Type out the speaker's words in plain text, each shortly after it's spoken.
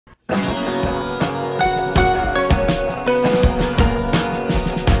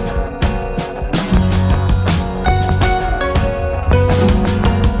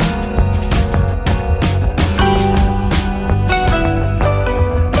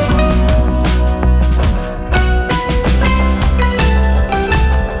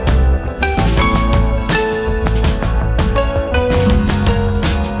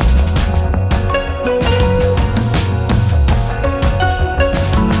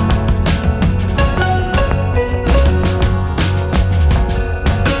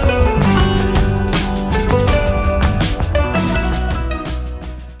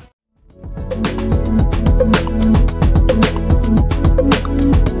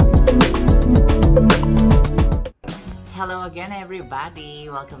again,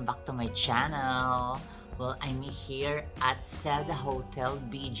 everybody! Welcome back to my channel. Well, I'm here at Seda Hotel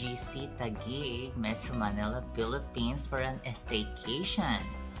Bgc Taguig, Metro Manila, Philippines for an staycation.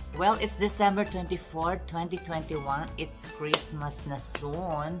 Well, it's December 24, 2021. It's Christmas na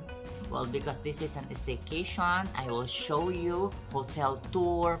soon. Well, because this is an staycation, I will show you hotel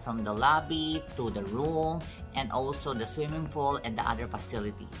tour from the lobby to the room and also the swimming pool and the other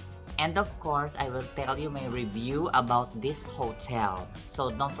facilities. And of course, I will tell you my review about this hotel.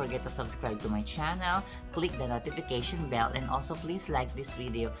 So don't forget to subscribe to my channel, click the notification bell, and also please like this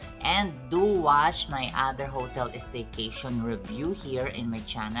video. And do watch my other hotel staycation review here in my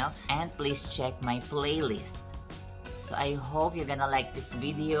channel. And please check my playlist. So I hope you're gonna like this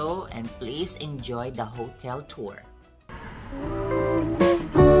video and please enjoy the hotel tour.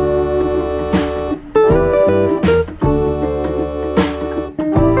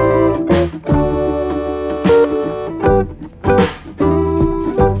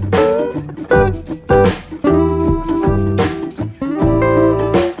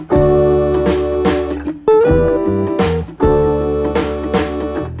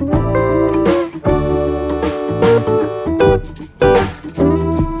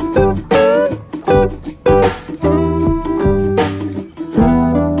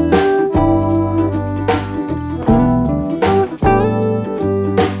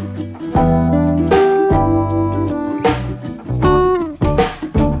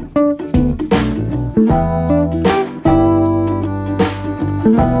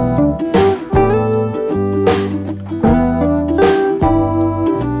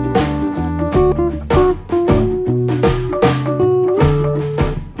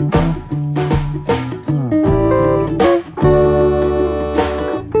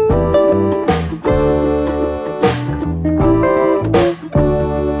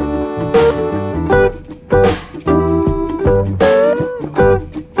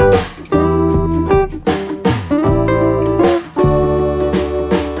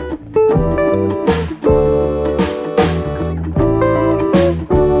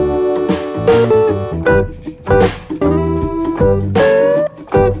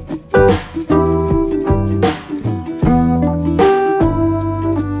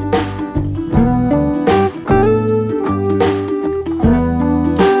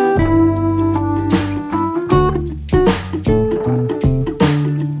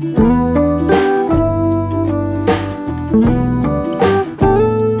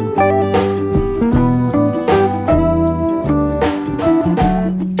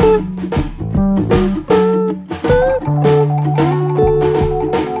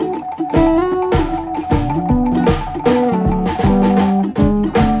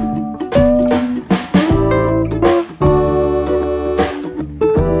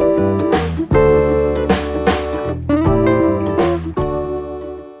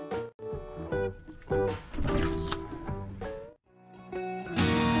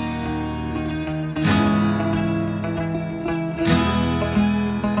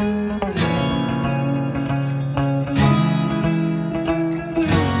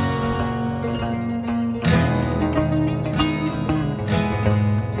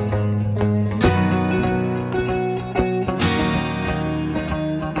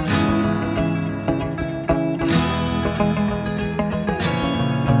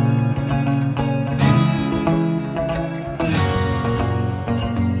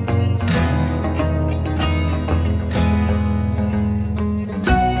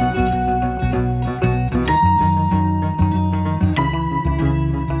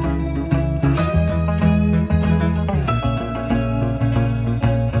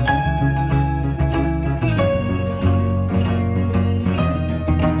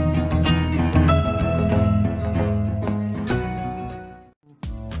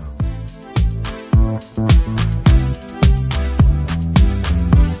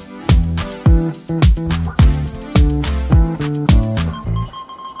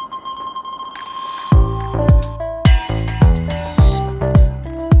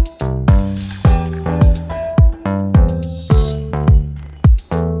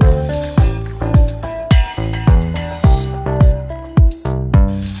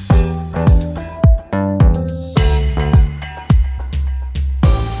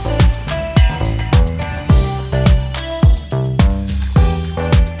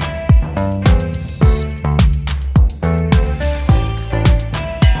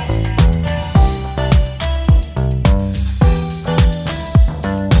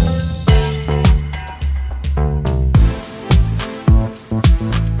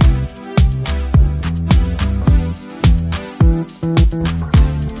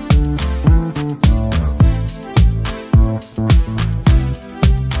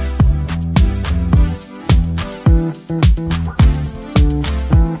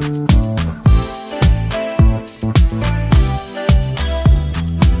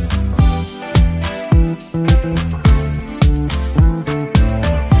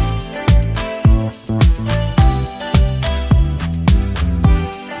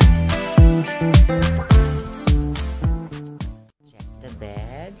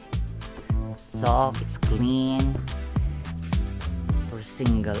 bed. Soft, it's clean. For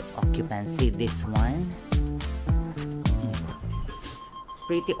single occupancy, this one.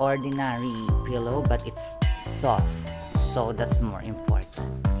 Pretty ordinary pillow, but it's soft. So that's more important.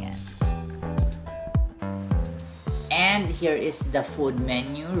 Yeah. And here is the food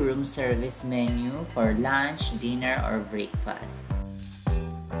menu, room service menu for lunch, dinner, or breakfast.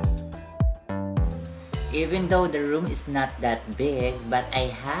 Even though the room is not that big, but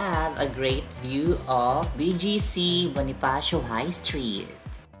I have a great view of BGC Bonifacio High Street.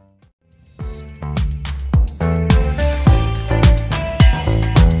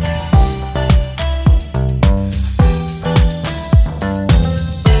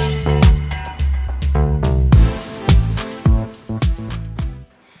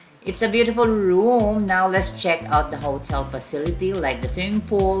 It's a beautiful room. Now let's check out the hotel facility like the swimming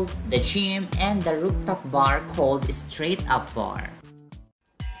pool, the gym, and the rooftop bar called Straight Up Bar.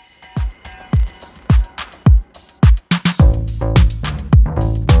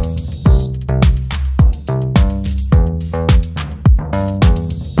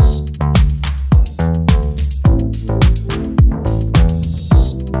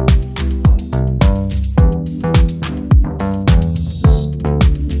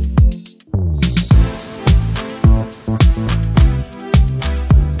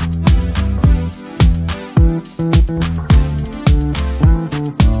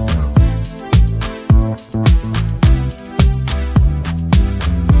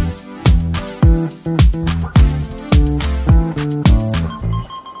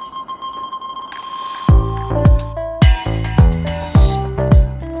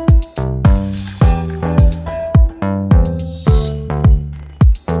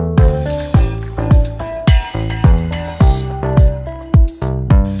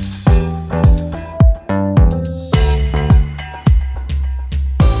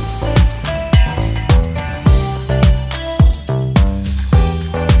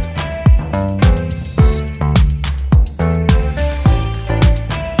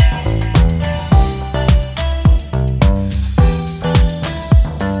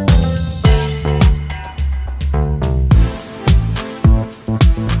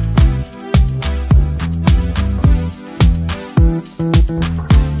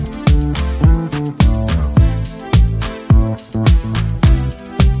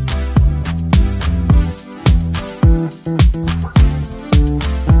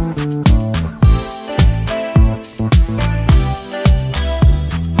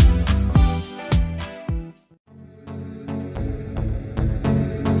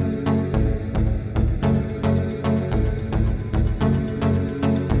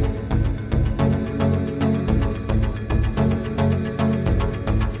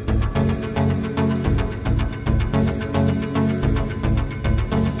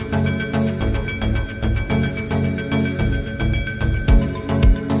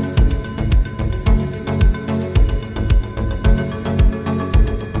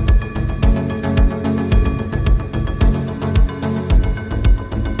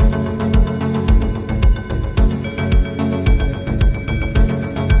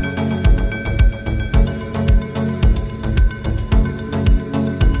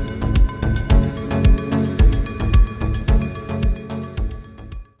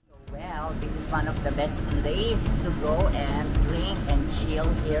 One of the best place to go and drink and chill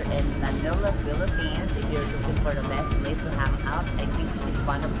here in Manila, Philippines. If you're looking for the best place to hang out, I think this is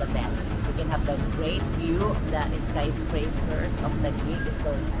one of the best. You can have the great view of the skyscrapers of the Taguig.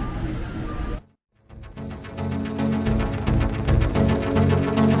 So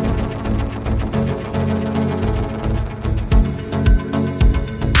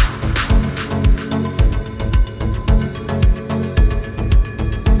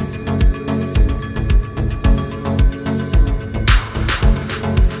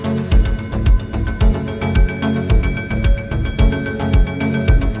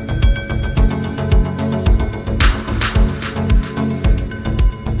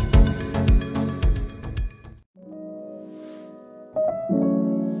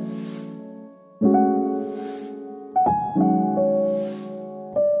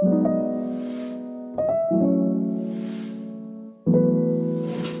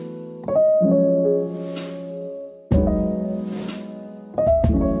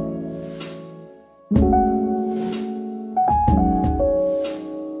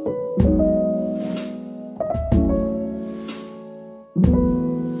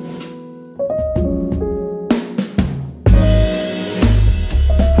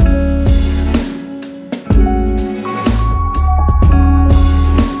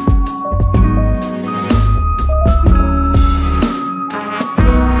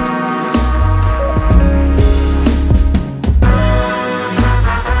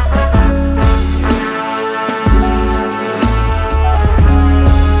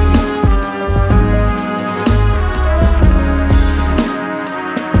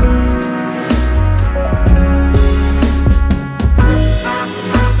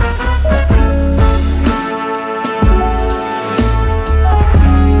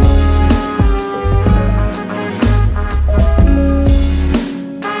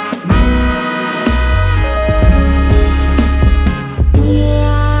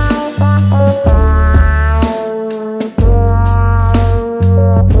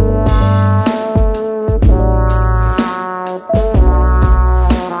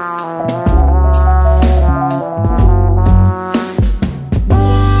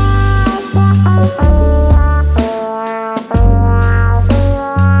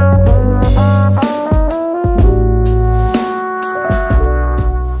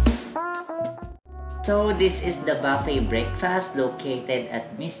So this is the buffet breakfast located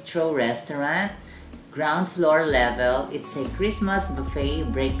at Mistro Restaurant. Ground floor level, it's a Christmas buffet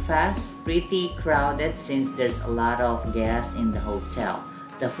breakfast. Pretty crowded since there's a lot of guests in the hotel.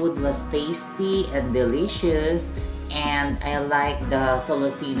 The food was tasty and delicious, and I like the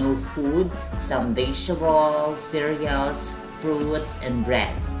Filipino food, some vegetables, cereals, fruits, and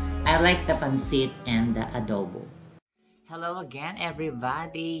breads. I like the pancit and the adobo. Hello again,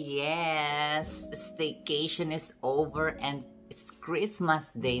 everybody. Yes, staycation is over and it's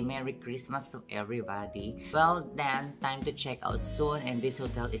Christmas Day. Merry Christmas to everybody. Well then, time to check out soon, and this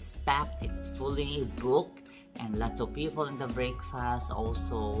hotel is packed. It's fully booked and lots of people in the breakfast.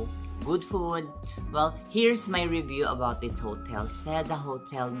 Also good food. Well, here's my review about this hotel, Seda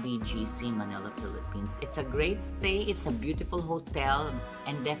Hotel Bgc, Manila, Philippines. It's a great stay, it's a beautiful hotel,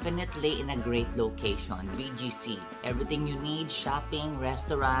 and definitely in a great location. Bgc, everything you need, shopping,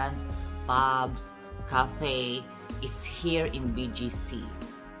 restaurants, pubs, cafe, is here in Bgc.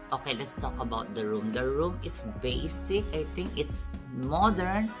 Okay, let's talk about the room. The room is basic. I think it's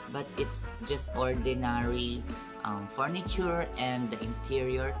modern, but it's just ordinary furniture and the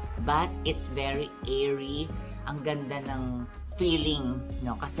interior, but it's very airy. Ang ganda ng feeling,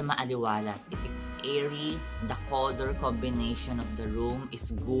 no? Kasi maaliwalas. It's airy. The color combination of the room is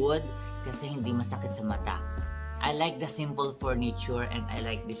good kasi hindi masakit sa mata. I like the simple furniture and I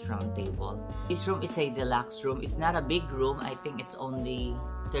like this round table. This room is a deluxe room. It's not a big room. I think it's only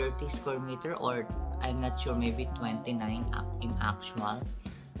 30 square meter, or I'm not sure, maybe 29 in actual,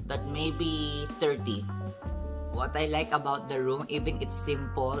 but maybe 30. What I like about the room, even it's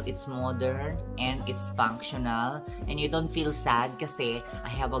simple, it's modern, and it's functional, and you don't feel sad kasi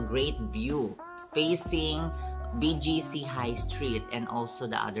I have a great view facing Bgc High Street and also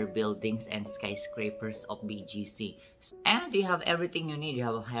the other buildings and skyscrapers of Bgc. And you have everything you need. You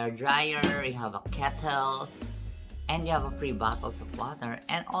have a hair dryer, you have a kettle, and you have a free bottles of water,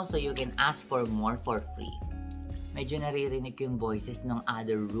 and also you can ask for more for free. Medyo naririnig yung voices ng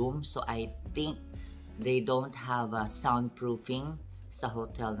other room, so I think they don't have a soundproofing sa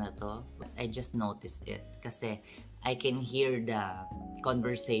hotel na to. I just noticed it kasi I can hear the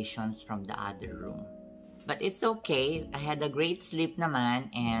conversations from the other room. But it's okay. I had a great sleep naman,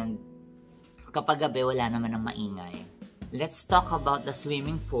 and kapag gabi wala naman ang maingay. Let's talk about the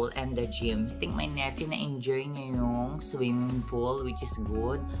swimming pool and the gym. I think my nephew na-enjoy niya yung swimming pool, which is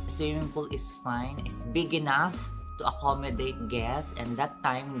good. The swimming pool is fine. It's big enough to accommodate guests, and that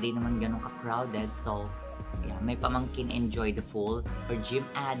time hindi naman ganun ka-crowded, so yeah, may pamangkin enjoy the pool. For gym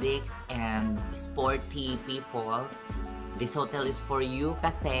addicts and sporty people, this hotel is for you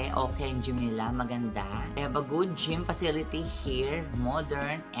kasi okay yung gym nila, maganda. They have a good gym facility here,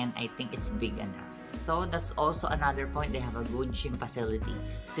 modern, and I think it's big enough. So that's also another point, they have a good gym facility.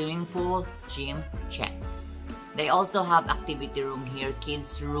 Swimming pool, gym, check. They also have activity room here,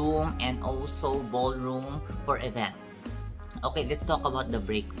 kids room, and also ballroom for events. Okay, let's talk about the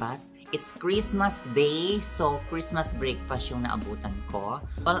breakfast. It's Christmas Day, so Christmas breakfast yung naabutan ko.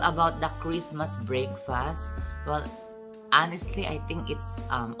 Well, about the Christmas breakfast, well, honestly, I think it's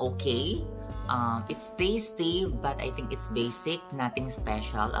okay. It's tasty, but I think it's basic. Nothing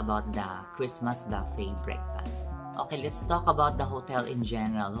special about the Christmas buffet breakfast. Okay, let's talk about the hotel in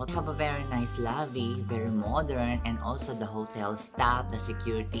general. They have a very nice lobby, very modern, and also the hotel staff, the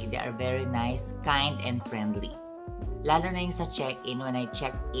security, they are very nice, kind, and friendly. Lalo na yung sa check-in, when I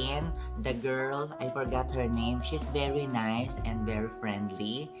checked in, the girl, I forgot her name, she's very nice and very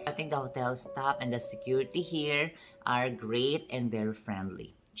friendly. I think the hotel staff and the security here are great and very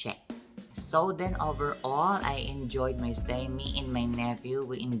friendly. Check. So then overall, I enjoyed my stay. Me and my nephew,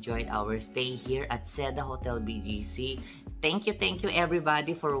 we enjoyed our stay here at Seda Hotel Bgc. Thank you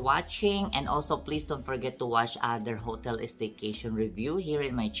everybody for watching, and also please don't forget to watch other hotel staycation review here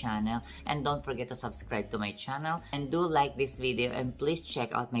in my channel, and don't forget to subscribe to my channel, and do like this video, and please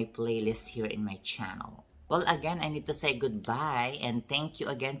check out my playlist here in my channel. Well, again, I need to say goodbye, and thank you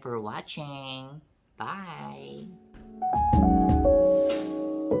again for watching. Bye!